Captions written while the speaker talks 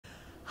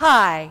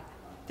Hi,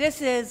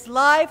 this is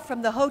live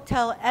from the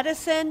Hotel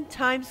Edison,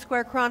 Times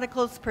Square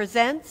Chronicles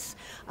presents.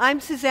 I'm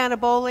Susanna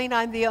Bowling.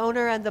 I'm the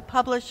owner and the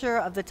publisher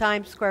of the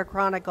Times Square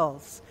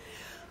Chronicles.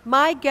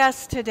 My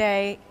guest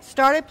today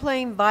started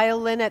playing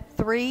violin at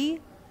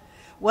 3,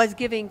 was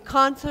giving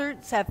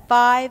concerts at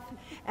 5,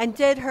 and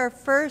did her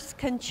first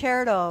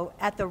concerto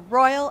at the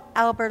Royal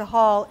Albert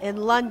Hall in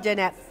London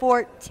at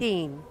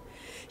 14.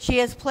 She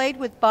has played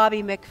with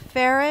Bobby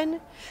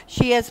McFerrin.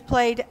 She has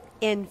played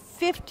in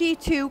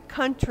 52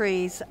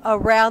 countries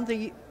around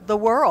the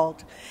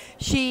world.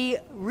 She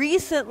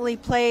recently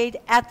played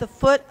at the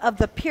foot of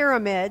the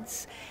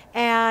pyramids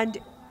and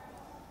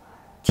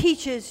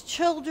teaches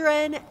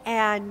children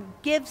and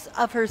gives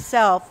of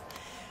herself.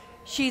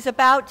 She's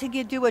about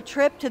to do a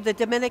trip to the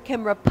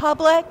Dominican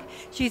Republic.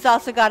 She's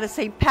also got a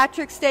St.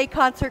 Patrick's Day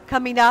concert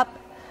coming up.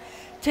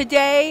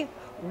 Today,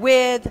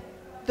 with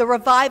the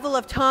revival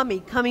of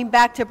Tommy coming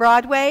back to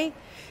Broadway,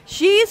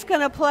 she's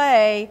going to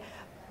play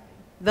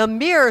the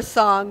Mirror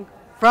song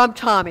from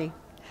Tommy.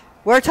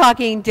 We're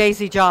talking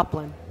Daisy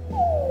Jopling.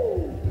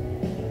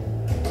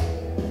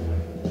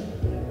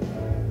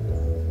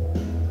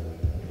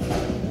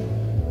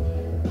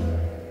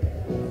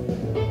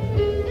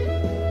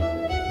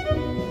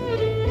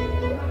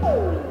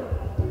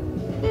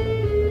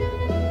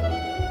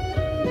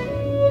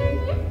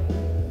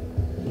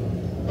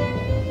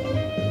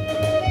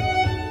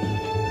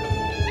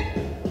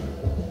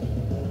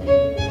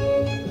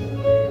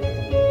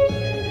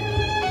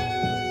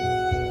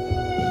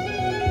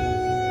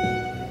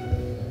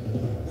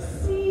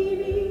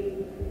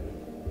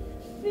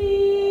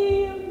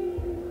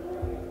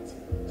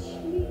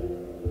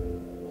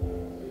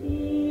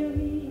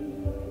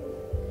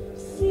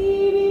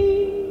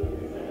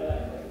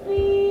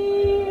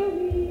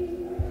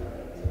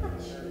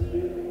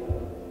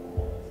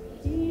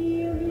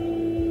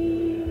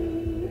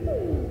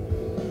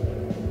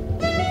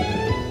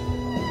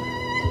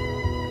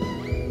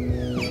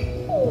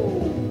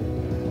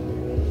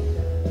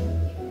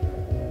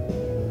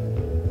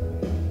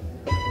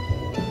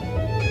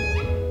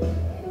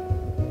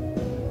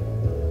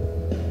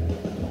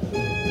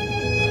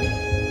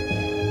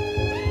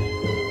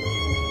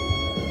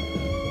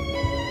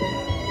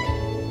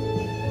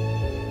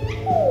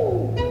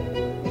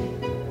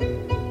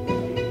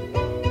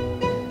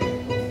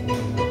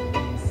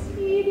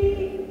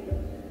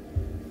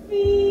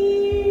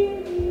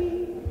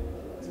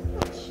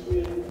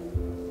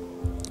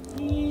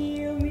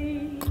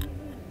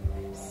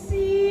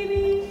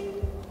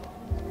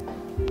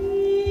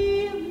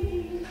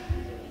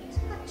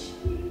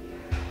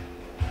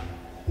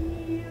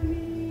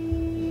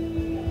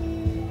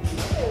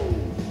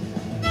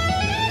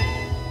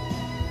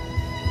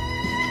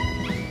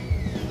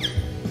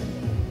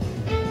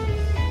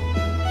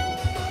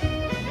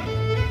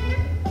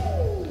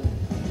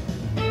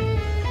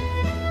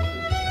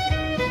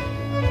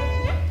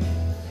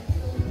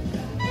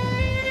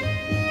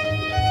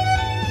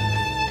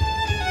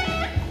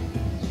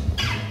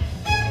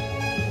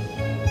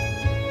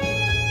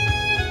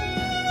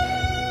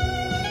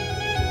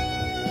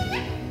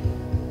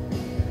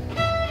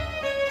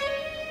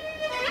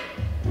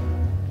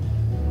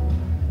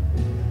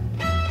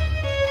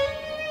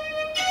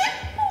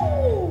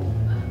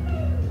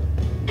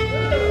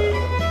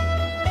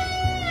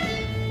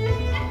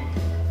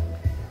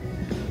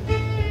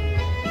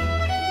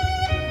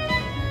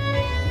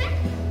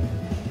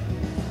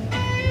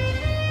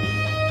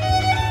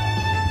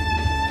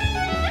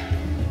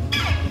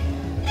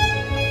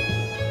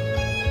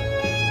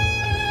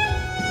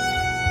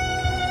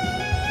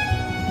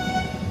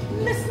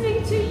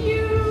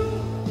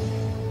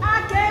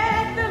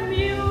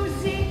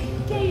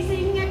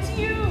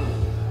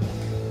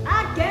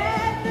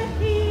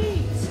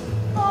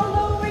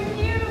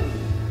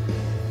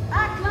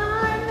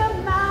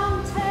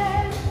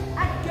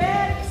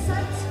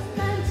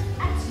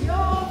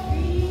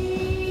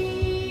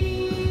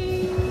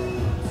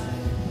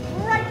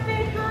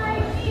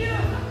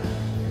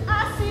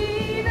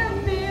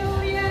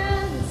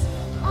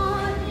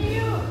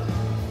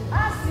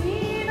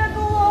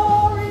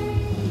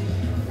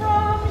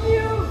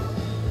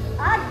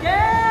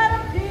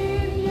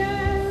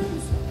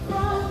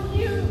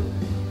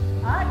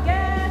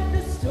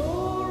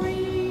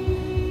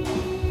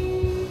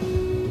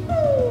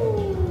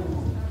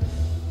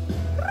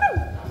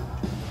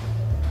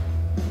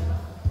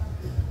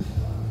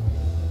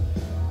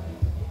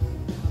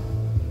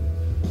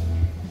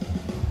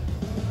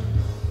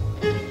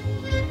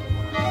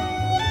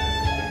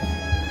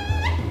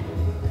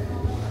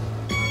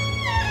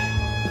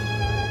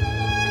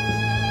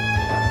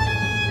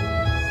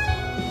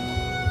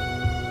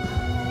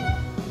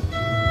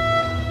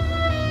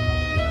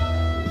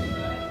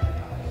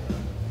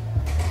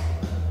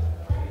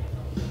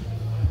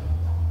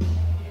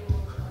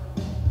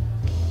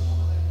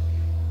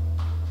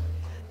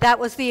 That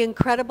was the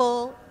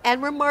incredible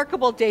and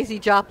remarkable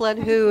Daisy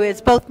Jopling, who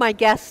is both my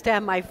guest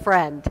and my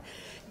friend.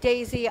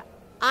 Daisy,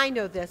 I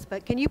know this,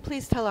 but can you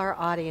please tell our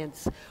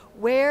audience,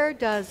 where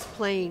does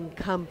playing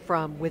come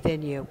from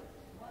within you?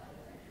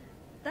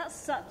 That's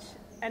such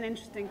an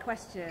interesting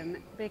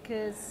question,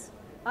 because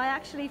I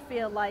actually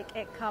feel like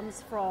it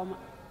comes from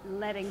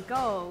letting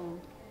go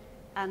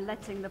and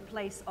letting the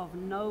place of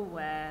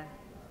nowhere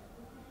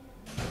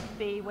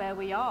be where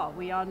we are.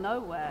 We are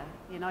nowhere.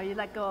 You know, you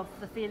let go of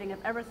the feeling of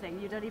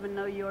everything. You don't even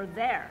know you're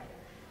there.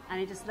 And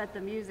you just let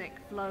the music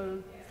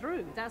flow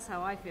through. That's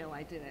how I feel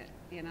I did it,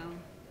 you know.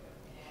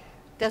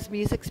 Does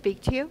music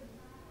speak to you?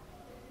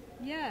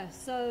 Yeah,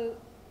 so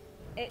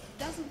it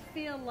doesn't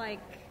feel like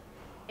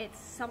it's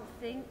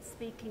something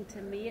speaking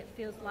to me. It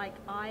feels like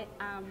I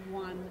am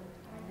one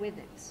with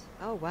it.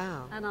 Oh,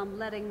 wow. And I'm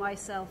letting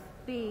myself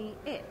be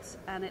it.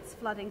 And it's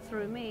flooding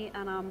through me,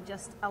 and I'm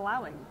just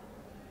allowing.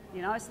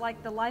 You know, it's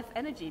like the life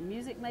energy.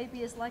 Music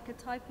maybe is like a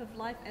type of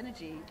life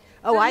energy.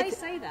 Oh, I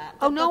say that.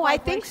 Oh, no, I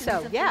think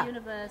so. The Yeah. The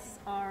universe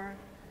are,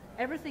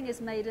 everything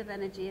is made of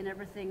energy, and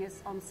everything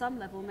is on some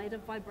level made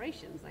of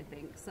vibrations, I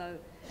think. So,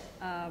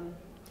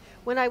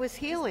 when I was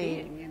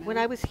healing, being, you know? when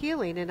I was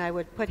healing, and I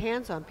would put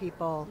hands on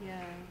people,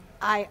 yeah.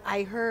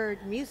 I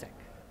heard music.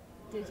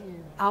 Did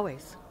you?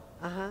 Always.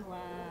 Uh-huh. Wow.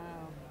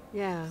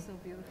 Yeah. So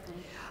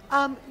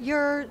beautiful.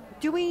 You're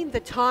doing the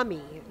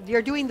Tommy.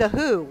 You're doing The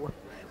Who.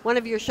 One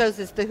of your shows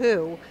is The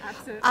Who.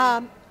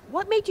 Absolutely.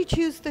 What made you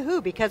choose The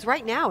Who? Because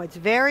right now it's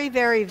very,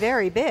 very,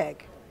 very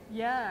big.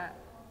 Yeah.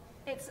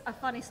 It's a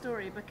funny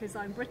story because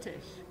I'm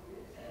British.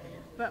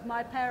 But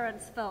my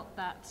parents felt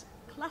that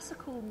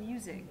classical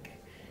music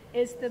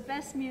is the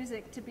best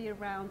music to be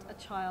around a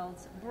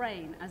child's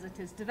brain as it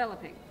is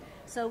developing.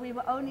 So we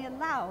were only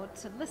allowed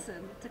to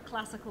listen to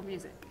classical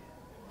music.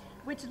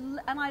 And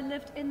I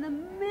lived in the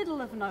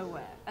middle of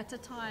nowhere at a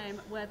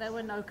time where there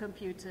were no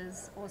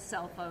computers or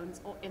cell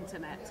phones or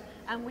internet,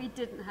 and we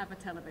didn't have a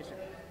television.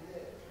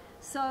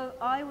 So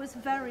I was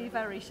very,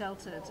 very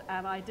sheltered,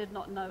 and I did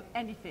not know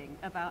anything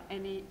about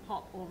any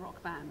pop or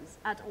rock bands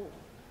at all.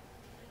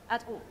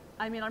 At all.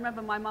 I mean, I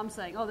remember my mum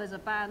saying, oh, there's a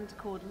band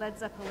called Led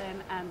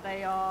Zeppelin, and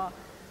they are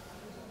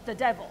the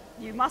devil.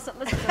 You mustn't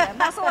listen to them.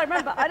 That's all I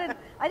remember.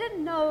 I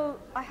didn't know,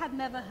 I had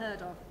never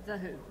heard of The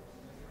Who.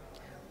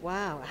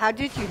 Wow. How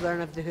did you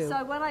learn of The Who?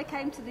 So when I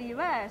came to the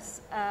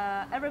US,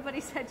 everybody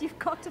said, you've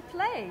got to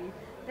play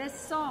this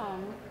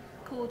song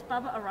called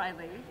Baba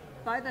O'Reilly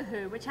by The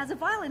Who, which has a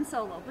violin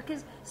solo,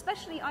 because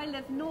especially I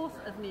live north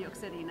of New York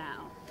City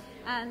now,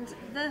 and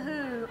The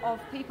Who, of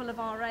people of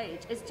our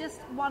age, is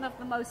just one of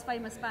the most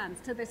famous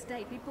bands to this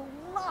day. People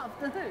love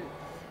The Who.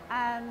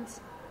 And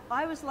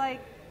I was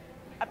like,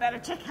 I better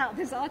check out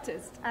this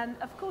artist. And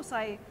of course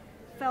I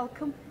fell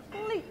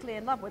completely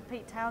in love with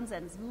Pete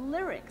Townshend's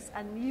lyrics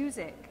and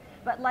music,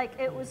 but like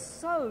it was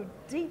so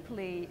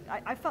deeply,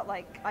 I felt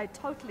like I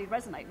totally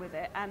resonate with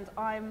it, and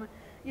I'm,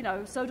 you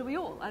know, so do we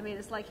all. I mean,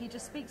 it's like he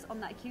just speaks on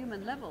that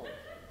human level.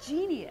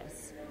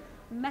 Genius,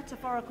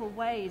 metaphorical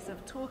ways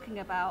of talking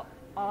about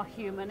our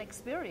human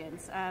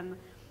experience, and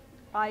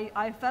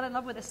I fell in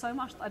love with it so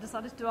much that I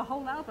decided to do a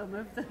whole album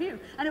of The Who.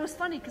 And it was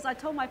funny because I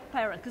told my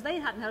parents, because they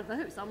hadn't heard of The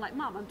Who, so I'm like,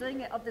 Mum, I'm doing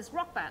it of this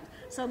rock band.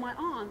 So my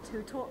aunt,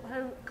 who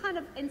kind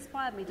of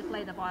inspired me to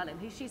play the violin,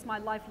 she's my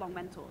lifelong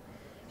mentor,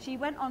 she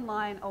went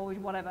online, or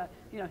whatever,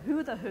 you know,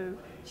 who The Who.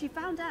 She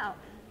found out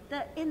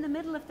that in the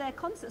middle of their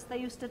concerts, they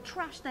used to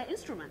trash their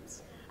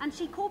instruments. And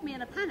she called me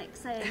in a panic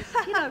saying,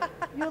 you know,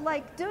 you're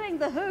like doing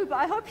The Who, but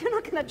I hope you're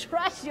not going to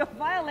trash your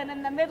violin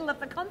in the middle of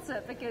the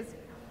concert, because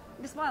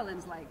this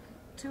violin's like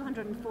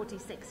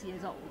 246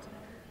 years old.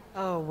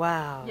 Oh,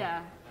 wow.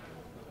 Yeah.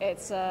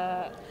 It's,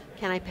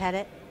 Can I pet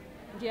it?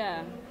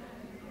 yeah.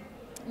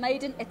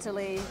 Made in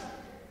Italy.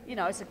 You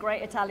know, it's a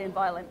great Italian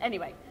violin.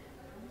 Anyway,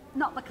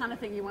 not the kind of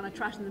thing you want to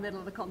trash in the middle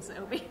of the concert.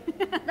 It'll be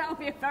that would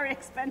be a very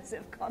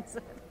expensive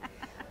concert.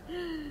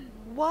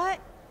 What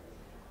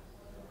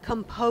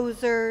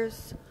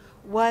composers,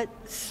 what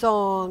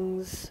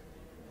songs,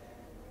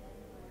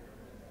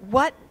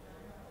 what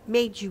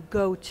made you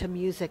go to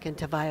music and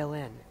to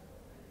violin?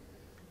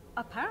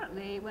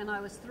 Apparently, when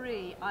I was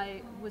 3,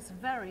 I was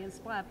very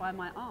inspired by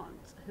my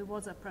aunt, who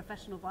was a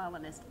professional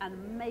violinist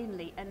and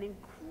mainly an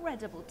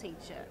incredible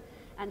teacher.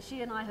 And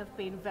she and I have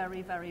been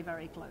very, very,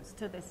 very close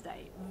to this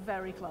day,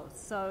 very close.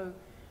 So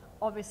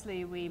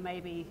obviously we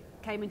maybe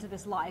came into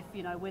this life,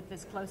 you know, with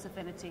this close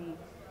affinity.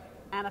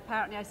 And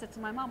apparently I said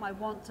to my mum, I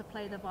want to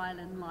play the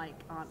violin like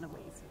Aunt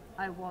Louise.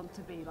 I want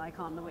to be like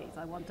Aunt Louise.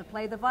 I want to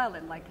play the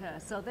violin like her.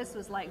 So this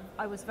was like,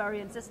 I was very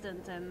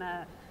insistent and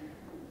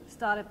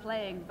started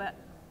playing. But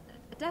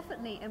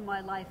definitely in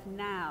my life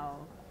now,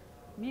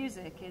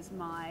 music is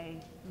my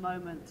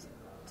moment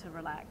to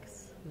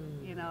relax,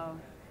 you know,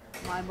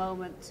 my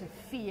moment to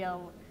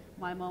feel,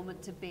 my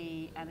moment to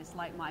be, and it's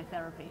like my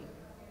therapy,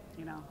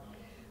 you know.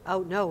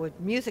 Oh, no,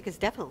 music is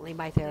definitely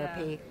my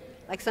therapy.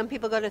 Yeah. Like some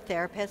people go to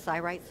therapists, I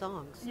write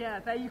songs. Yeah,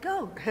 there you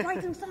go.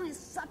 Writing songs is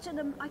such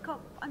an,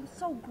 I'm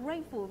so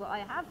grateful that I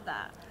have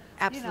that.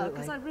 Absolutely. You know,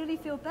 because I really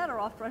feel better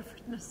after I've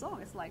written a song.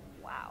 It's like,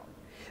 wow.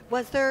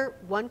 Was there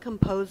one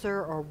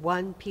composer or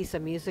one piece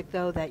of music,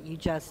 though, that you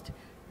just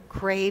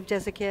craved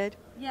as a kid?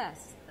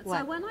 Yes. What?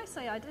 So when I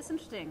say, it's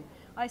interesting,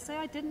 I say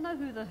I didn't know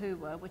who The Who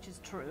were, which is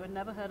true, and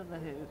never heard of The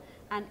Who.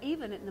 And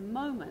even in the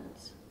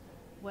moment,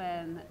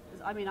 when,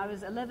 I mean, I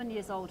was 11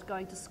 years old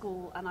going to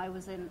school, and I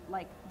was in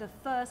like the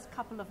first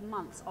couple of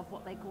months of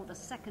what they call the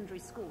secondary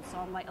school. So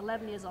I'm like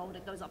 11 years old,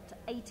 it goes up to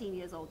 18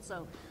 years old.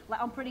 So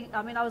like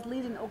I mean, I was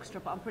leading the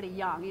orchestra, but I'm pretty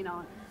young, you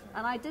know.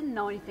 And I didn't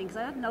know anything because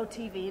I had no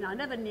TV, and I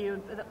never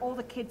knew that all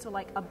the kids were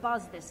like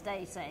abuzz this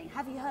day saying,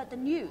 "Have you heard the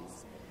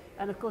news?"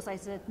 And of course I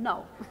said,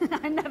 "No,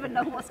 I never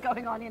know what's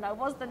going on, you know,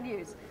 what's the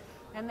news?"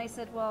 And they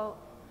said, "Well,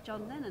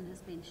 John Lennon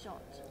has been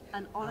shot."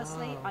 And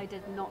honestly, I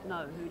did not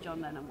know who John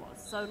Lennon was.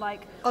 So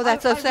like, oh,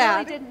 that's so sad. I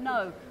really didn't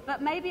know.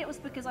 But maybe it was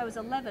because I was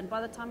 11. By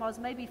the time I was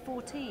maybe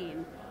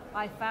 14,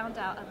 I found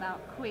out about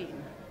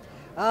Queen.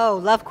 Oh,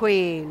 love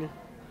Queen.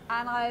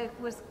 And I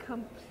was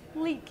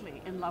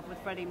completely in love with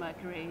Freddie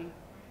Mercury.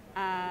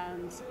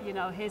 And, you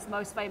know, his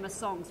most famous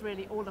songs,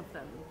 really all of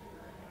them.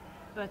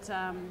 But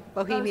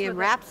Bohemian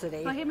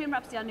Rhapsody. Bohemian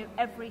Rhapsody, I knew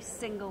every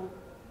single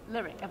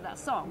lyric of that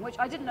song, which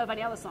I didn't know of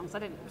any other songs. I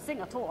didn't sing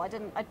at all.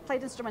 I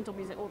played instrumental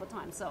music all the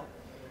time. So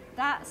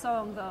that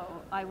song, though,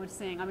 I would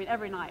sing. I mean,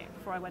 every night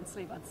before I went to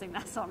sleep, I'd sing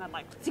that song. I'd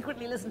like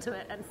secretly listen to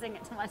it and sing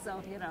it to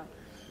myself, you know.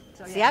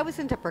 So, See, I was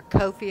into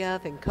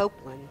Prokofiev and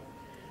Copland.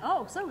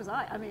 Oh, so was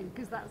I. I mean,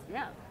 because that's,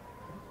 yeah.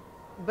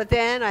 But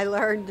then I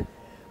learned,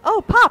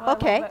 oh, pop, Well,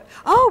 okay.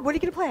 Oh, what are you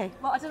going to play?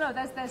 Well, I don't know.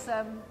 There's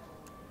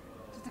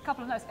just a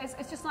couple of notes.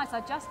 It's just nice.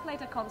 I just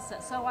played a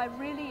concert, so I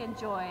really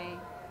enjoy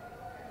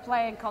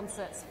playing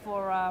concerts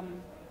for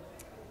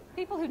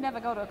people who never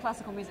go to a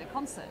classical music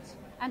concert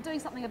and doing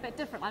something a bit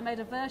different. I made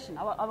a version.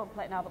 I won't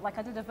play it now, but like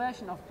I did a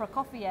version of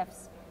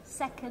Prokofiev's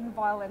second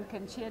violin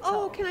concerto.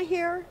 Oh, can I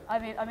hear? I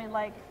mean,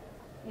 like,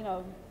 you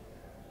know.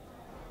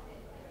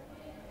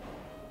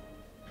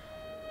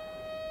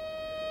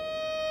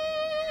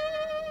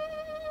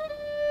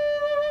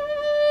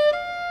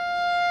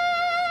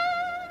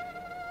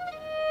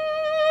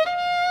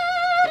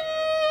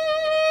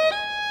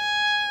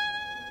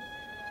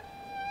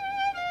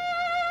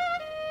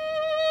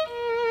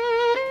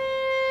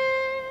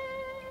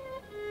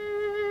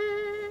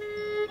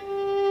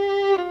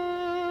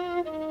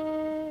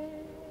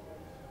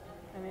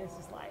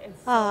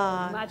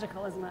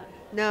 Magical, isn't it?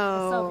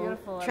 No. It's so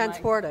beautiful.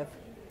 Transportive. Like,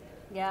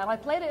 yeah, and I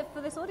played it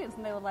for this audience,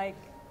 and they were like,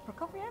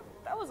 "Prokofiev?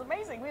 That was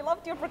amazing. We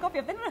loved your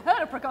Prokofiev." They never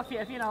heard of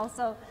Prokofiev, you know.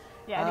 So,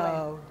 yeah. Anyway,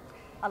 oh.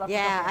 I love.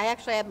 Yeah, Prokofiev. I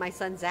actually had my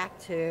son Zach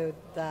to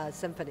the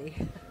symphony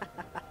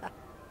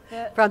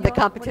from the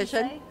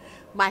competition.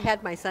 I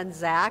had my son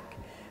Zach.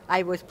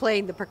 I was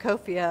playing the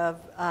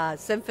Prokofiev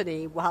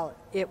symphony while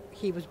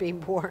he was being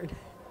born.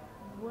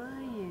 Were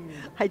you?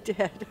 I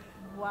did.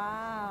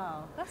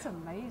 Wow, that's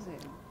amazing.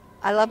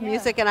 I love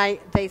music, and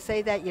they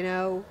say that, you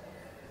know,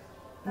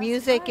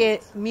 music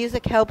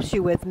helps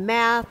you with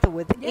math,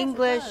 with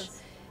English,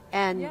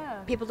 and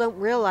people don't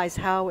realize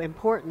how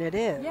important it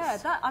is. Yeah,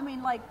 I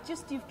mean, like,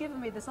 just you've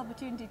given me this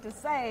opportunity to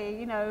say,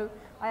 you know,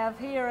 I have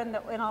here in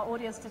our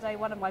audience today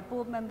one of my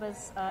board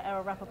members,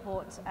 Errol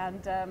Rappaport,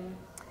 and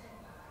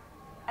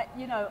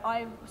you know,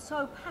 I'm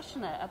so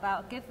passionate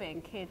about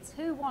giving kids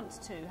who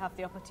want to have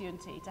the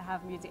opportunity to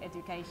have music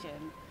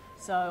education.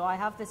 So I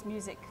have this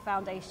music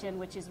foundation,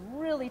 which is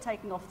really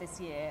taking off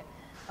this year.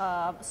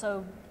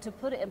 So to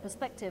put it in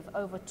perspective,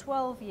 over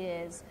 12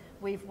 years,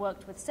 we've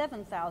worked with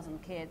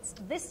 7,000 kids.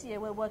 This year,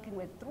 we're working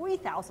with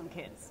 3,000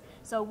 kids.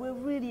 So we're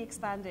really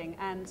expanding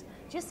and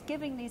just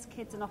giving these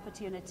kids an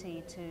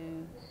opportunity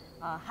to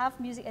have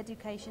music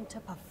education, to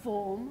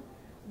perform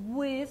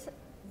with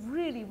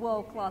really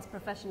world-class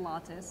professional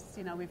artists.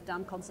 You know, we've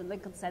done Concert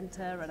Lincoln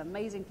Center and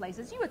amazing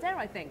places. You were there,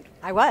 I think.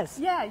 I was.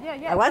 Yeah.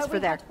 I was for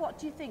there. What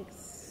do you think?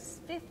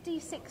 50,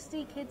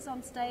 60 kids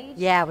on stage.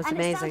 Yeah, it was amazing.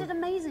 amazing. And it sounded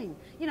amazing.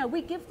 You know,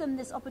 we give them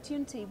this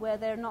opportunity where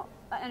they're not,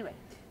 anyway,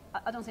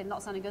 I don't say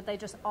not sounding good, they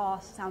just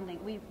are sounding,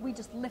 we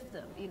just lift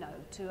them, you know,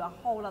 to a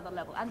whole other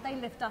level. And they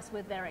lift us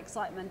with their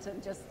excitement,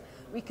 and just,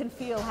 we can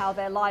feel how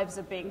their lives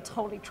are being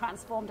totally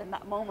transformed in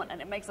that moment, and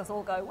it makes us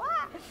all go,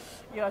 wah!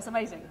 You know, it's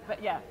amazing.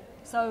 But yeah,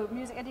 so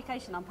music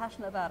education, I'm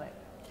passionate about it.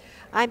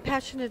 I'm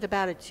passionate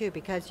about it too,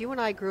 because you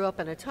and I grew up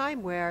in a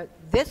time where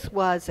this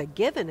was a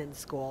given in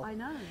school. I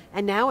know.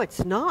 And now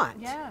it's not.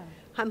 Yeah.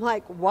 I'm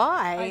like,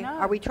 why? I know.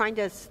 Are we trying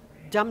to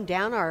dumb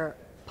down our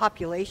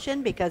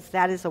population? Because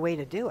that is a way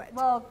to do it.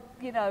 Well,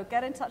 you know,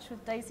 get in touch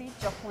with Daisy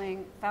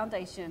Jopling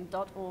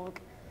Foundation.org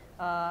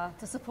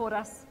to support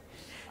us.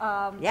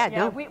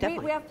 Definitely.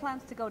 We have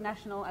plans to go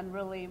national and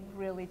really,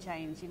 really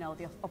change, you know,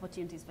 the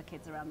opportunities for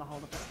kids around the whole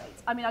of the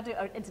States. I mean, I do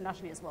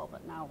internationally as well,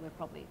 but now we're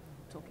probably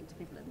talking to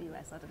people in the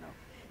US. I don't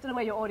know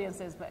where your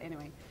audience is, but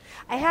anyway.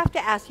 I have to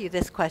ask you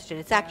this question.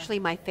 It's actually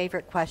my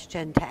favorite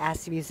question to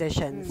ask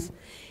musicians.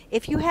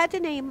 If you had to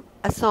name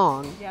a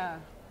song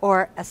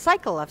or a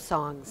cycle of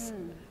songs,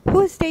 who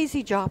is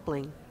Daisy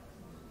Jopling?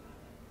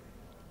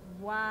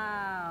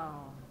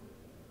 Wow.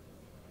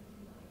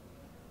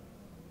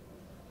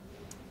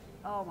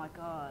 Oh my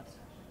God.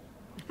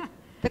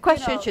 The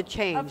question should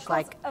change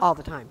all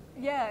the time.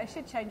 Yeah, it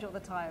should change all the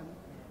time.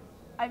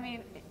 I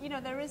mean, you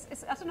know, there is,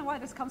 I don't know why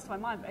this comes to my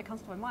mind, but it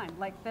comes to my mind.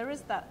 Like, there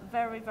is that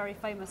very, very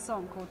famous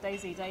song called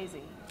Daisy,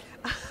 Daisy.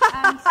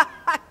 And,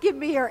 Give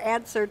me your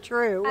answer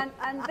true.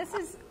 and this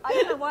is, I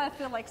don't know why I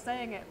feel like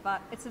saying it,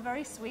 but it's a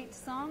very sweet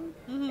song.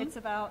 Mm-hmm. It's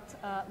about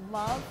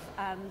love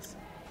and,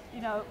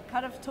 you know,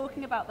 kind of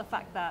talking about the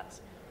fact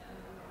that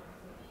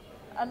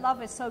a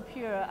love is so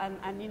pure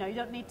and you know, you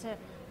don't need to,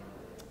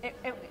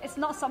 it's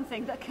not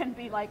something that can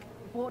be like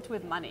bought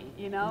with money,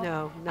 you know?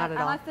 No, not at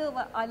all. And I feel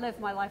that I live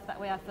my life that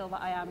way. I feel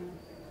that I am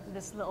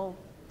this little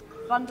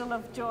bundle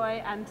of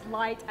joy and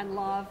light and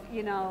love,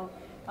 you know?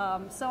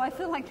 So I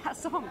feel like that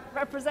song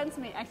represents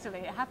me, actually.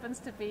 It happens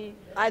to be...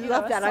 I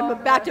love that. I'm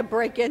about to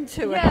break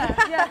into it.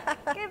 Yeah.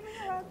 Give me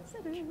your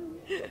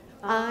answer.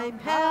 I'm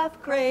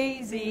half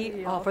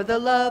crazy, all for the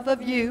love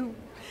of you.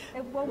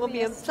 It won't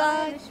be a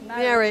stylish stylish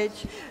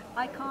marriage.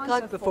 I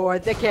can't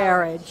afford the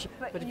carriage.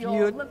 But if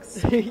you look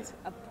sweet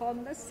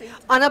upon the seat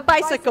on a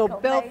bicycle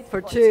built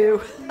for two.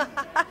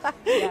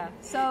 Yeah,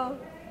 so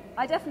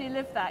I definitely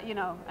live that, you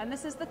know. And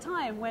this is the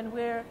time when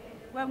we're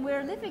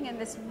living in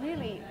this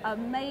really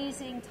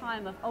amazing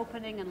time of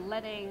opening and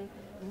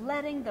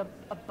letting the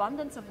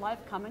abundance of life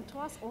come into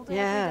us all day,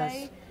 every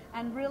day,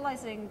 and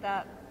realizing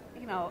that,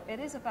 you know, it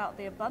is about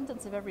the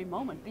abundance of every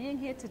moment, being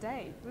here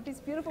today with these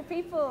beautiful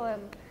people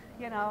and,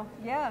 you know,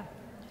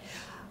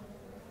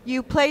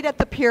 You played at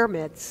the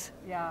pyramids.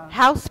 Yeah.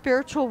 How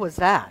spiritual was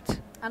that?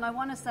 And I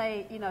want to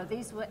say, you know,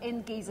 these were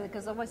in Giza,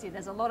 because obviously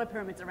there's a lot of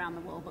pyramids around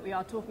the world, but we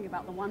are talking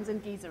about the ones in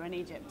Giza in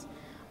Egypt.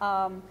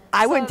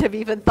 I wouldn't have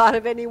even thought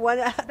of anyone.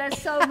 There's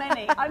so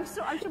many. I'm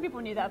sure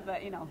people knew that,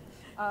 but, you know.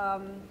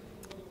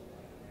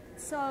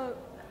 So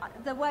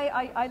the way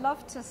I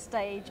love to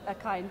stage a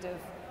kind of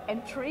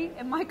entry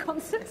in my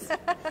concerts.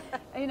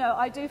 You know,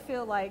 I do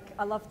feel like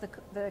I love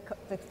the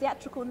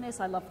theatricalness.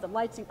 I love the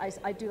lighting.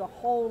 I do a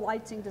whole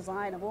lighting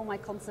design of all my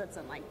concerts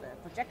and like the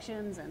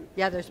projections and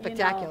they're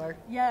spectacular.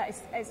 You know,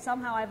 it's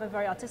somehow I have a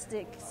very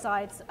artistic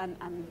side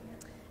and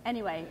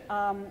anyway.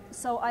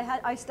 So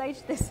I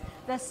staged this.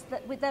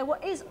 There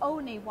is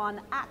only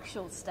one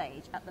actual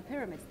stage at the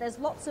pyramids. There's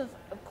lots of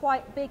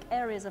quite big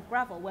areas of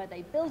gravel where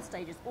they build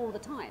stages all the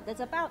time.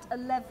 There's about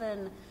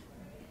 11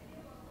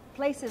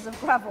 places of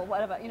gravel,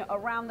 whatever, you know,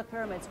 around the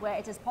pyramids where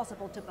it is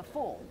possible to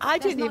perform. I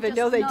didn't even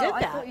know they did that.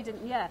 I thought you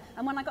didn't, yeah.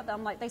 And when I got there,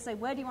 I'm like, they say,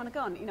 where do you want to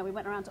go? And, you know, we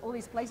went around to all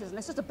these places, and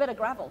it's just a bit of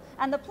gravel.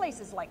 And the place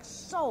is like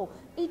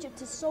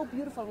Egypt is so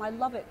beautiful, and I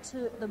love it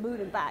to the moon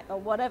and back, or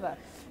whatever.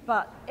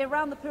 But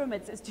around the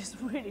pyramids, it's just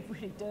really,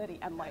 really dirty,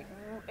 and like,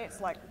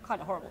 it's like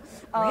kind of horrible.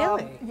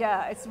 Really?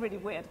 Yeah, it's really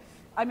weird.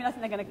 I mean, I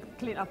think they're going to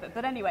clean up it.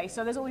 But anyway,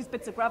 so there's all these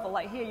bits of gravel.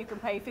 Like here, you can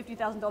pay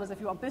 $50,000 if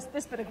you want this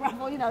bit of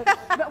gravel, you know.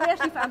 But we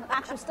actually found an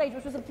actual stage,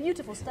 which was a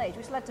beautiful stage.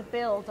 We still had to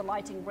build the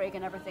lighting rig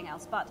and everything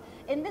else. But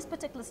in this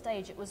particular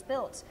stage, it was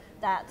built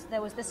that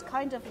there was this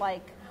kind of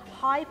like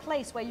high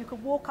place where you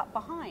could walk up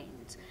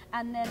behind.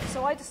 And then,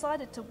 so I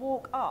decided to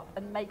walk up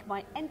and make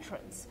my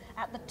entrance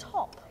at the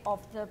top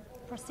of the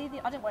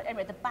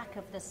anyway, the back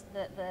of this,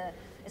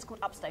 it's called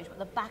upstage, but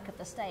the back of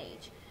the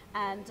stage.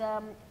 And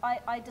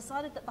I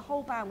decided that the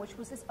whole band, which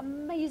was this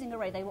amazing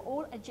array, they were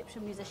all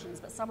Egyptian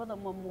musicians, but some of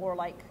them were more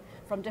like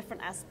from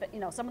different aspects, you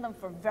know, some of them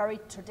for very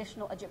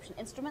traditional Egyptian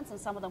instruments, and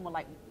some of them were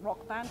like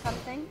rock band kind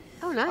of thing.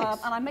 Oh, nice.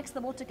 And I mixed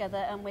them all together,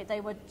 and they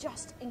were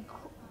just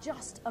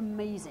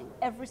amazing.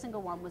 Every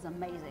single one was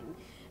amazing.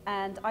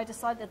 And I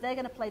decided that they're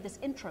going to play this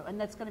intro, and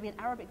there's going to be an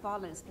Arabic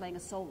violinist playing a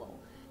solo.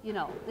 You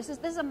know, this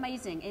is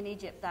amazing in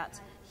Egypt that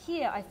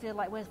here I feel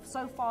like we're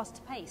so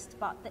fast-paced,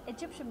 but the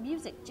Egyptian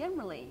music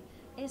generally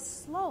is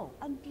slow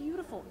and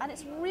beautiful, and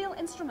it's real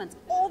instruments.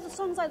 All the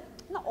songs,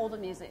 not all the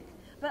music,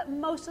 but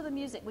most of the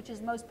music which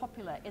is most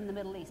popular in the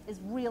Middle East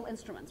is real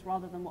instruments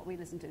rather than what we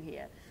listen to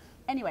here.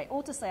 Anyway,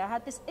 all to say I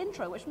had this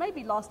intro which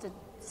maybe lasted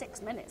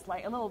 6 minutes,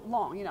 like a little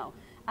long, you know,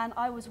 and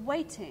I was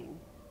waiting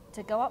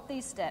to go up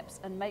these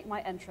steps and make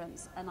my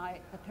entrance, and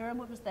the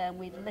pyramid was there and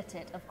we'd lit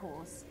it, of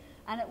course.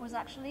 And it was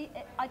actually,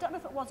 I don't know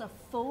if it was a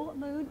full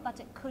moon, but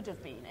it could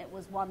have been. It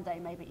was one day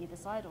maybe either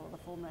side or the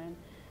full moon.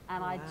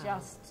 And wow.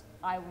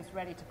 I was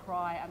ready to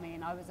cry. I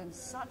mean, I was in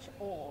such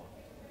awe.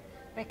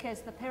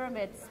 Because the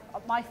pyramids,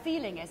 my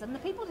feeling is, and the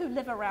people who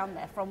live around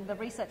there, from the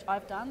research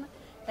I've done,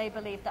 they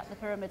believe that the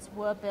pyramids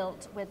were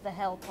built with the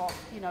help of,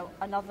 you know,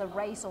 another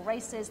race or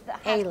races that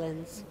had...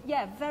 Aliens.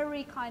 Yeah,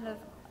 very kind of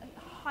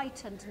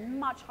heightened,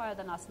 much higher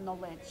than us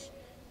knowledge,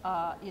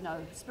 you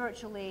know,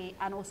 spiritually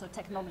and also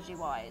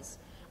technology-wise.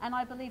 And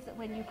I believe that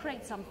when you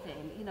create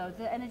something, you know,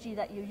 the energy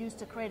that you use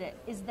to create it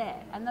is there.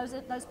 And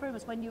those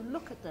pyramids, when you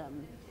look at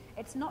them,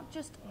 it's not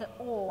just the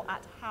awe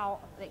at how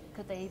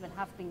could they even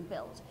have been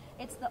built.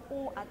 It's the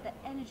awe at the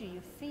energy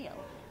you feel.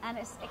 And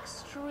it's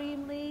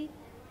extremely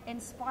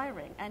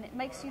inspiring. And it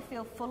makes you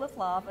feel full of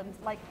love. And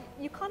like,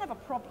 you can't have a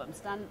problem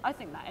I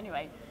think that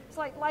anyway. It's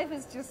like life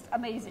is just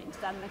amazing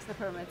standing next to the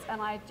pyramids.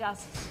 And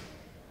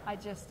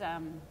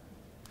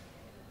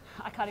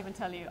I can't even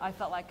tell you. I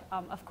felt like,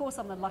 of course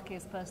I'm the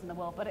luckiest person in the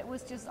world, but it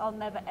was just, I'll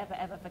never, ever,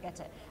 ever forget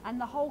it.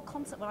 And the whole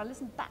concert, when I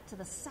listened back to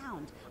the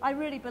sound, I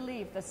really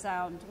believe the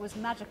sound was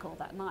magical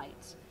that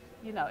night.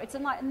 You know, it's a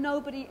night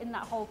nobody in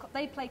that whole.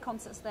 They play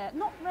concerts there,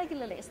 not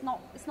regularly. It's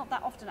not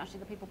that often actually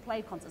that people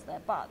play concerts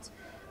there, but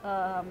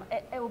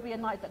it will be a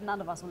night that none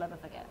of us will ever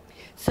forget.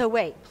 So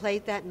wait,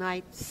 played that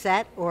night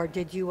set, or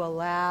did you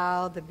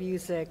allow the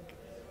music?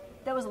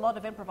 There was a lot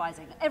of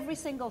improvising. Every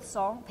single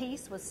song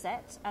piece was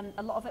set, and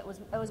a lot of it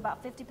was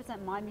about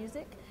 50% my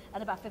music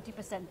and about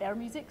 50% their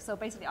music. So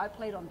basically, I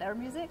played on their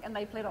music and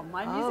they played on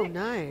my music,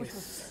 nice. Which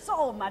was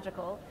so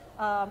magical.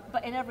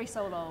 But in every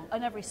song,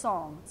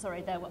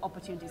 there were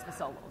opportunities for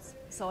solos.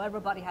 So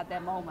everybody had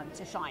their moment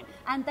to shine,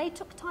 and they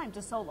took time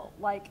to solo.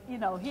 Like, you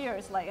know, here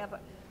it's like.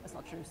 That's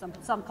not true.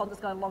 Some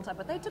concerts go a long time,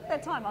 but they took their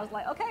time. I was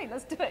like, okay,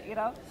 let's do it. You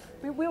know,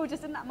 we were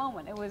just in that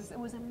moment. It was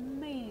an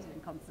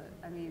amazing concert.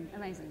 I mean,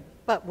 amazing.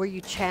 But were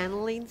you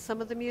channeling some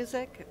of the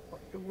music,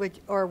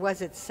 or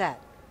was it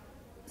set?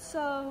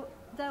 So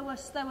there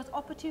was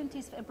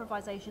opportunities for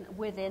improvisation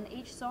within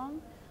each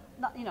song.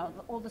 Not, you know,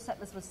 all the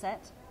set list was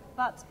set,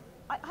 but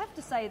I have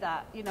to say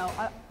that, you know,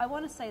 I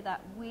want to say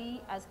that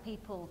we as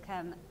people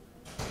can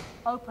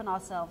open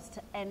ourselves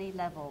to any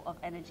level of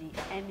energy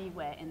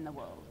anywhere in the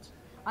world.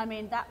 I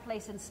mean, that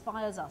place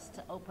inspires us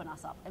to open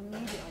us up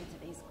immediately to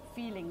these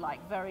feeling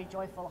like very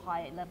joyful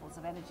high levels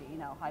of energy, you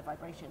know, high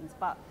vibrations.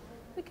 But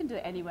we can do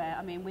it anywhere.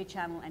 I mean, we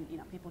channel, and, you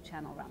know, people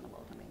channel around the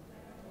world. I mean,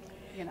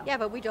 you know. Yeah,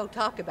 but we don't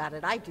talk about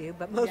it. I do,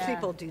 but most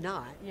people do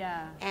not.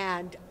 Yeah.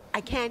 And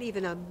I can't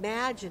even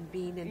imagine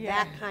being in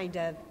that kind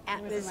of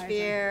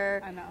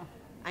atmosphere. I know.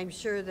 I'm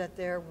sure that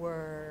there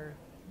were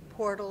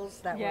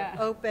portals that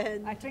were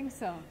open. I think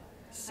so.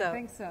 I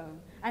think so.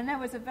 And that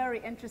was a very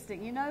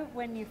interesting, you know,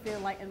 when you feel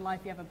like in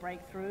life you have a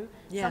breakthrough,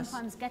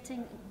 sometimes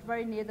getting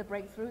very near the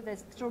breakthrough,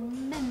 there's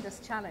tremendous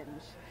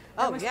challenge.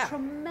 There was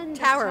tremendous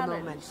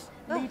challenge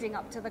leading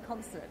up to the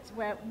concert,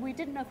 where we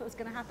didn't know if it was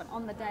going to happen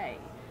on the day,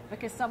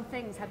 because some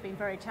things had been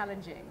very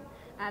challenging.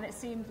 And it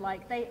seemed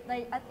like they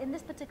in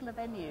this particular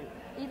venue,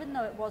 even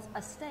though it was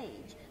a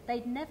stage,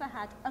 they'd never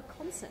had a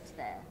concert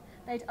there.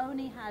 They'd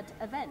only had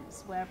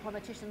events where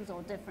politicians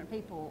or different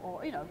people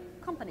or, you know,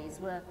 companies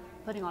were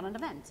putting on an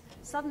event.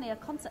 Suddenly a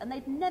concert, and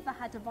they'd never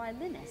had a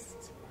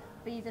violinist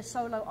be the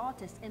solo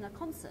artist in a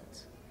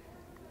concert.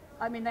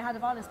 I mean, they had a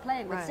violinist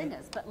playing with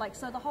singers, but like,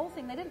 so the whole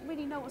thing, they didn't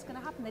really know what was going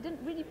to happen. They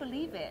didn't really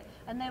believe it.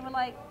 And they were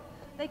like,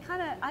 they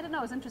kind of, I don't know,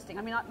 it was interesting.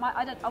 I mean,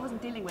 I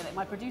wasn't dealing with it,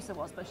 my producer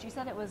was, but she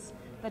said it was,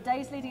 the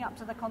days leading up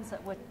to the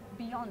concert were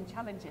beyond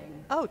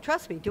challenging. Oh,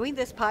 trust me, doing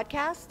this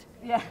podcast,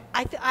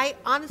 I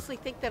honestly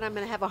think that I'm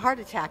going to have a heart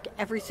attack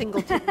every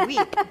single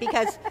week,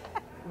 because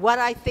what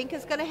I think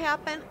is going to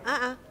happen,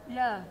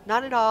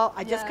 not at all.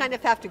 I just kind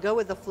of have to go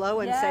with the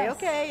flow and say,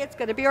 okay, it's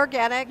going to be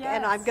organic,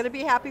 and I'm going to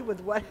be happy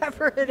with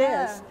whatever it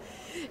is.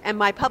 And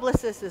my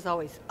publicist is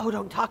always, oh,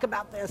 don't talk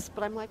about this.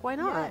 But I'm like, why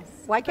not?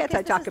 Why can't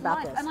I talk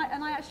about this?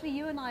 And I actually,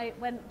 you and I,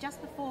 when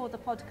just before the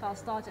podcast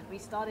started, we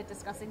started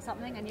discussing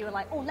something, and you were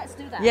like, oh, let's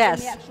do that in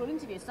the actual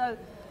interview.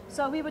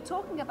 So we were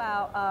talking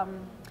about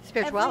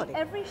spirituality.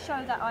 Every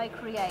show that I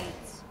create,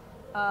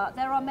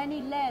 there are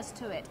many layers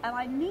to it, and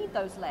I need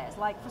those layers.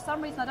 Like, for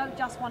some reason, I don't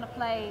just want to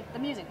play the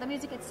music. The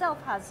music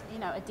itself has, you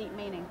know, a deep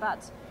meaning.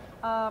 But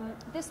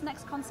this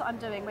next concert I'm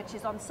doing, which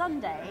is on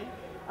Sunday,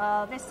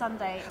 this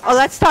Sunday. Oh,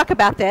 let's talk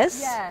about this.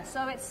 Yeah,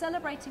 so it's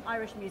celebrating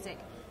Irish music.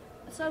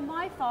 So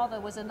my father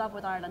was in love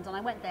with Ireland, and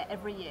I went there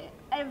every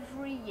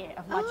year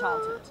of my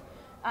childhood.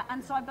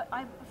 And so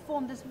I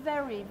formed this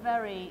very,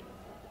 very,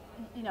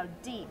 you know,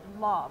 deep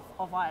love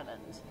of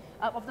Ireland,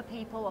 of the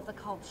people, of the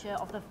culture,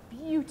 of the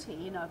beauty,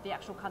 you know, of the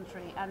actual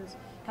country and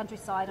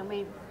countryside. And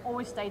we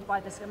always stayed by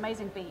this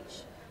amazing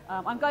beach.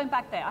 I'm going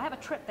back there. I have a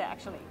trip there,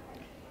 actually.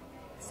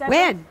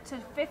 7th to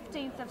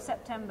 15th of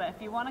September.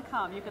 If you want to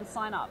come, you can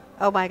sign up.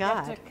 Oh my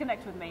God! You have to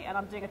connect with me, and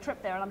I'm doing a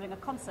trip there, and I'm doing a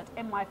concert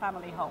in my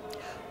family home.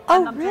 Oh,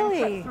 and I'm really?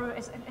 Doing a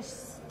trip through.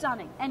 It's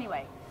stunning.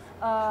 Anyway.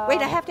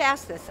 Wait, I have to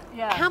ask this.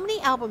 Yeah. How many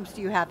albums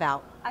do you have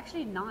out?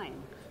 Actually, 9.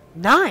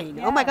 9?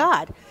 Yeah. Oh my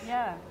God!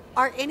 Yeah.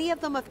 Are any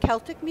of them of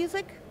Celtic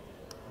music?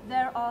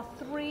 There are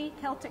 3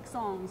 Celtic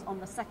songs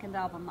on the second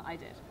album that I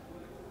did.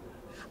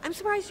 I'm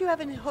surprised you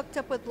haven't hooked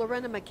up with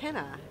Lorena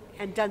McKenna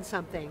and done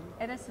something.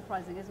 It is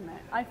surprising, isn't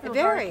it? I feel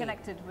very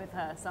connected with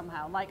her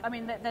somehow. Like, I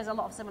mean, there's a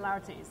lot of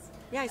similarities.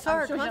 Yeah, I saw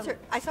her concert.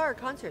 I saw her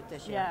concert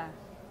this year.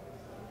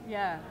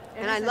 Yeah.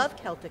 And I love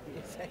Celtic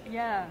music.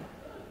 Yeah,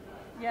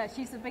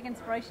 she's a big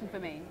inspiration for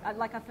me.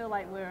 I feel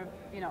like we're,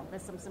 you know,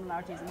 there's some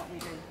similarities in what we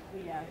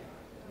do.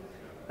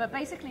 But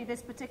basically,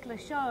 this particular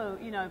show,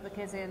 you know,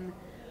 because in,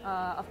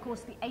 of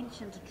course, the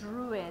ancient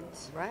Druid,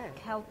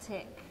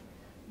 Celtic.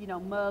 You know,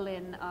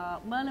 Merlin.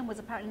 Merlin was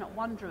apparently not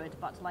one druid,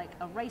 but like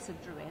a race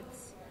of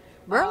druids.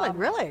 Merlin,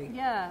 really?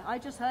 Yeah, I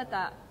just heard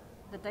that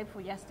the day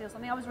before yesterday or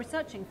something. I was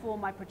researching for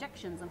my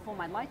projections and for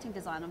my lighting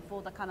design and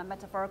for the kind of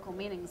metaphorical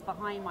meanings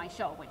behind my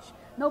show, which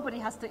nobody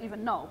has to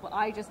even know, but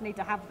I just need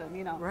to have them,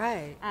 you know.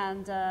 Right.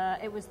 And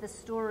it was this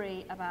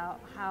story about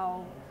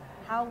how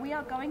we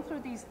are going through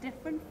these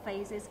different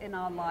phases in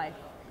our life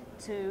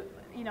to,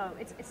 you know,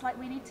 it's like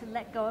we need to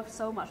let go of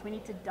so much. We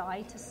need to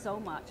die to so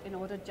much in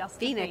order just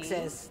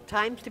Phoenixes.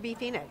 Times to be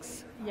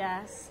Phoenix.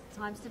 Yes,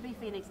 times to be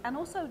Phoenix. And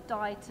also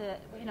die to,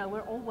 you know,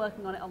 we're all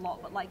working on it a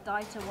lot, but like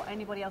die to what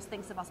anybody else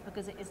thinks of us,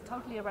 because it is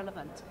totally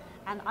irrelevant.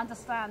 And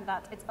understand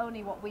that it's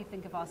only what we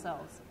think of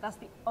ourselves. That's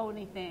the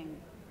only thing.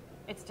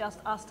 It's just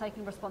us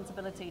taking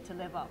responsibility to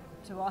live up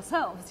to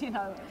ourselves, you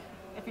know,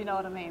 if you know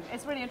what I mean.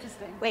 It's really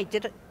interesting. Wait,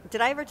 did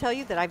I ever tell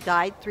you that I've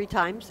died 3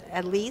 times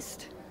at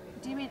least?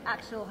 Do you mean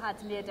actual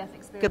had near-death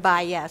experience?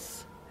 Goodbye,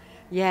 yes.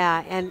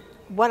 Yeah, and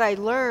what I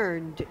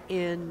learned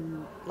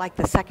in like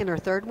the second or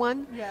third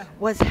one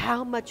was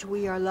how much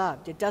we are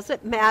loved. It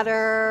doesn't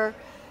matter.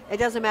 It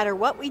doesn't matter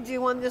what we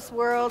do on this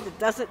world.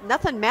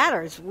 Nothing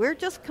matters. We're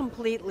just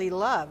completely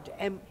loved.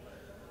 And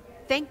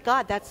thank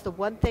God that's the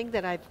one thing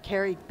that I've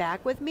carried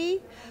back with me.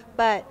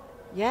 But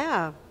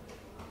yeah,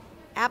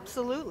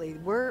 absolutely.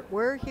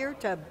 We're here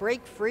to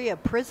break free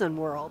of prison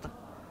world.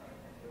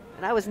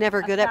 And I was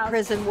never good at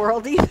prison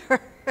world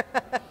either.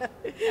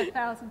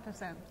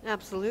 1,000%.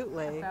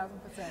 Absolutely. 1,000%.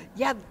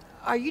 Yeah.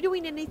 Are you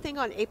doing anything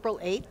on April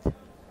 8th?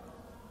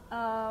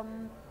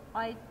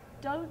 I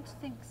don't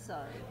think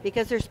so.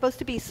 Because there's supposed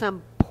to be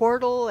some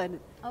portal and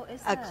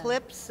is there?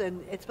 eclipse,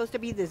 and it's supposed to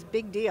be this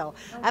big deal.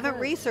 I haven't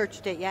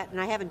researched it yet, and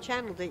I haven't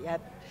channeled it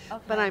yet,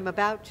 but I'm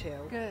about to.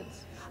 Good.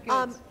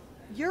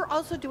 You're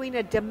also doing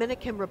a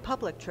Dominican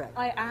Republic trip.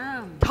 I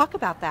am. Talk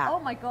about that. Oh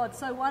my God.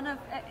 So one of,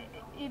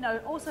 you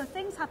know, also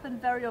things happen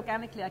very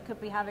organically. I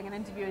could be having an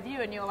interview with you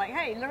and you're like,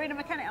 hey, Lorena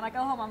Mechanic, and I go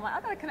home, I'm like, I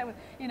gotta connect with,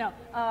 you know.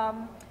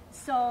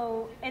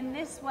 So in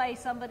this way,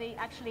 somebody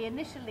actually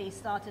initially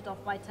started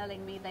off by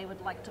telling me they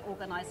would like to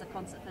organize a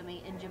concert for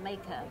me in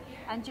Jamaica.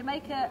 And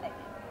Jamaica,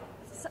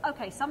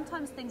 okay,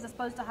 sometimes things are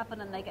supposed to happen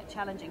and they get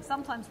challenging.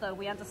 Sometimes, though,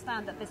 we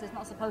understand that this is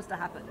not supposed to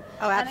happen.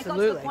 Oh, absolutely. And it got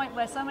to the point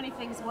where so many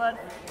things weren't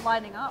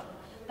lining up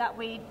that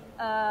we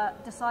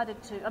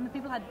decided to, I mean,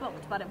 people had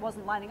booked, but it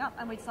wasn't lining up,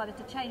 and we decided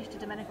to change to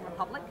Dominican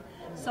Republic.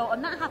 So,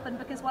 and that happened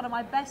because one of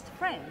my best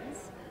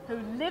friends, who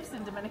lives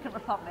in Dominican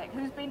Republic,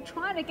 who's been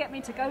trying to get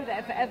me to go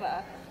there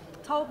forever,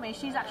 told me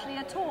she's actually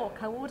a tour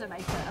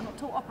coordinator and a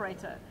tour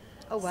operator.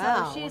 Oh,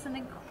 wow. So she is an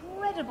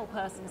incredible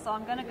person. So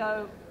I'm going to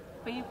go,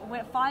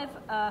 we're 5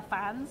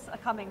 fans are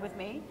coming with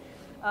me.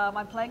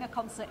 I'm playing a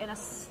concert in a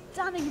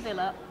stunning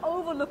villa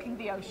overlooking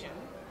the ocean.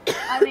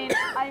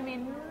 I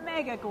mean,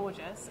 mega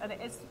gorgeous, and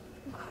it's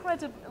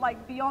incredible,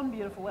 like beyond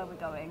beautiful where we're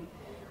going.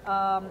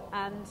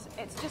 And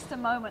it's just a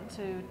moment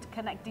to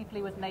connect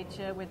deeply with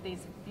nature, with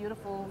these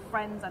beautiful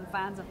friends and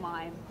fans of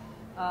mine.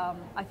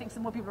 I think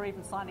some more people are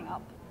even signing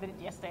up. They did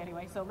yesterday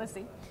anyway, so let's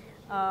see.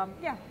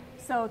 Yeah,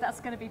 so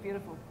that's going to be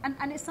beautiful.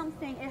 And it's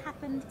something, it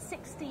happened,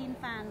 16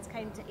 fans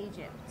came to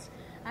Egypt,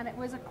 and it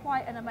was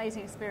quite an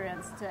amazing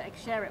experience to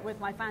share it with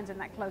my fans in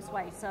that close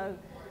way. So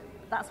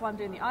that's why I'm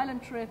doing the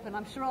island trip, and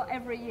I'm sure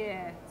every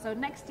year. So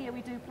next year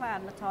we do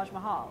plan the Taj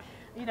Mahal.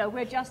 You know,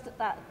 we're just at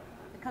that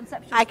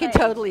conception I can stage.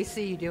 totally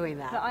see you doing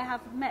that. But I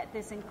have met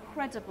this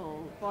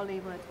incredible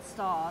Bollywood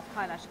star,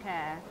 Kailash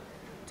Kher,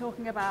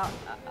 talking about,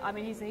 I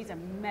mean, he's a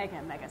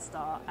mega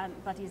star,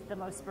 but he's the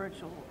most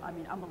spiritual, I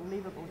mean,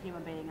 unbelievable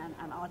human being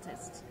and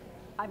artist.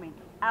 I mean,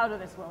 out of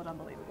this world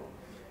unbelievable.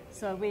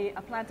 So we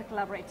plan to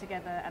collaborate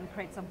together and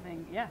create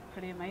something,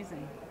 pretty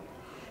amazing.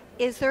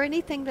 Is there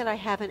anything that I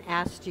haven't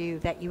asked you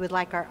that you would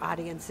like our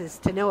audiences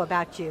to know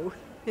about you?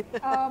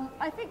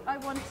 I think I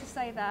wanted to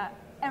say that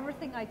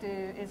everything I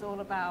do is all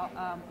about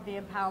the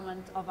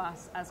empowerment of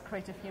us as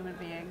creative human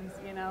beings,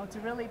 you know, to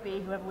really be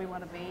whoever we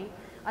want to be.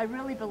 I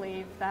really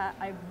believe that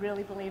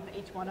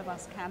each one of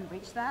us can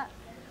reach that.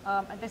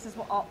 And this is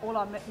what all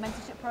our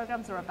mentorship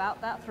programs are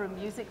about, that through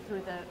music,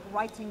 through the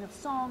writing of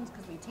songs,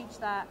 because we teach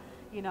that,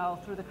 you know,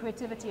 through the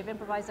creativity of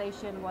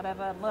improvisation,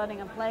 whatever,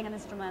 learning and playing an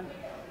instrument.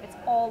 It's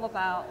all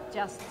about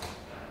just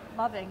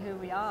loving who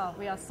we are.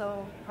 We are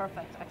so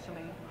perfect,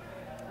 actually.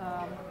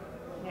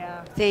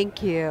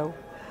 Thank you.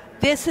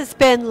 This has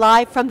been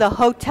live from the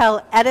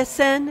Hotel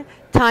Edison.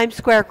 Times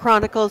Square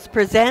Chronicles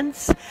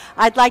presents.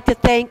 I'd like to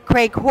thank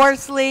Craig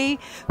Horsley,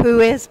 who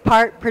is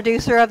part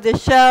producer of the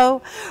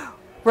show,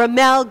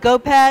 Ramel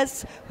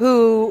Gopez,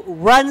 who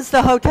runs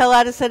the Hotel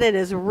Edison and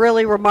is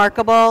really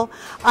remarkable.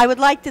 I would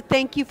like to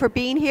thank you for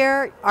being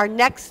here. Our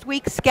next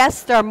week's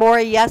guests are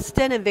Maury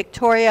Yeston and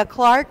Victoria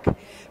Clark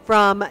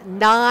from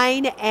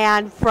 9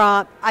 and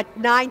from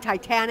 9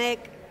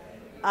 Titanic,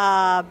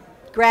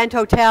 Grand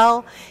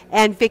Hotel,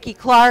 and Vicki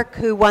Clark,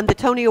 who won the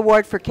Tony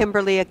Award for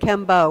Kimberly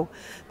Akimbo.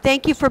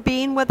 Thank you for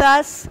being with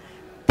us.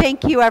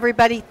 Thank you,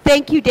 everybody.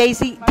 Thank you,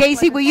 Daisy.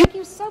 Daisy, will you? Thank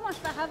you so much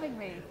for having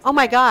me. Oh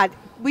my God.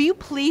 Will you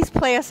please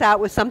play us out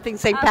with something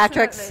St.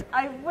 Patrick's?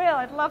 I will.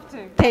 I'd love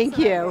to. Thank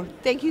you.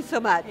 Thank you so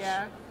much.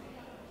 Yeah.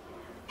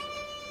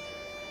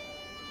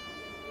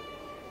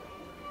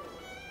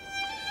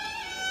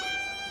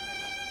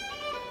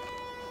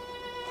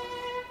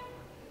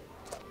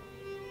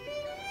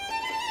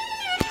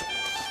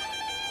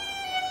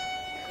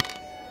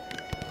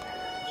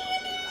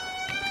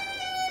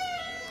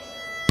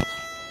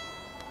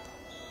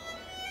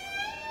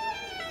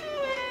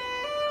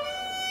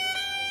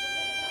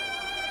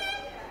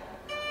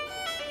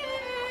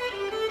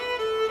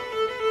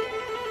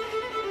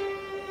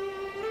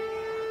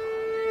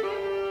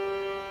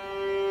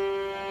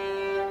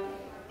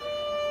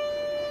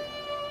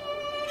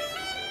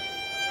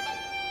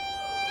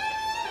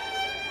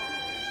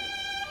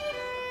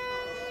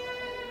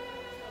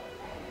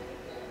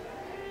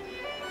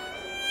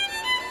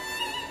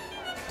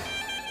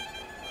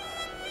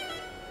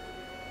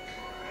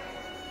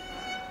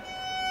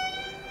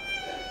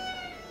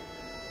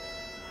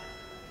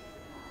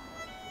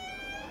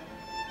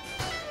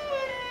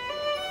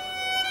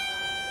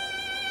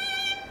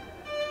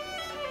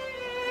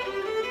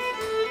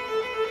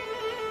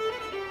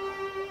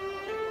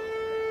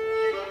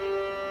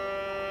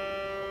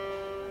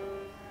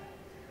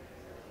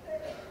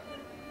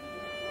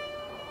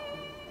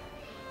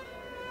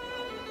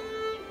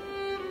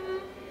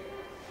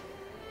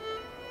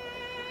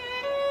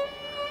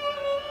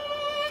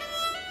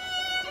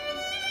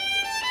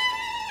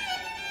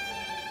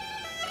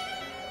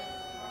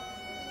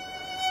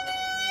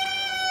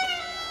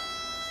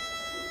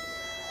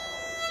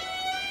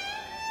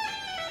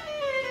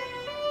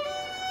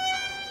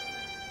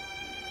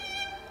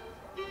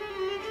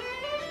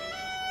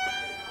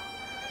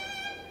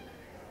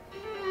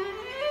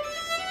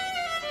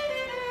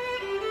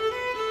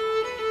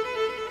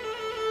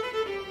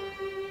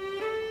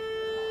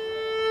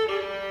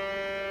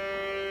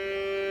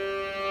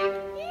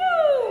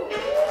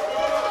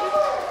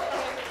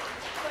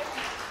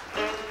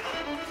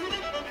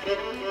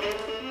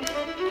 you.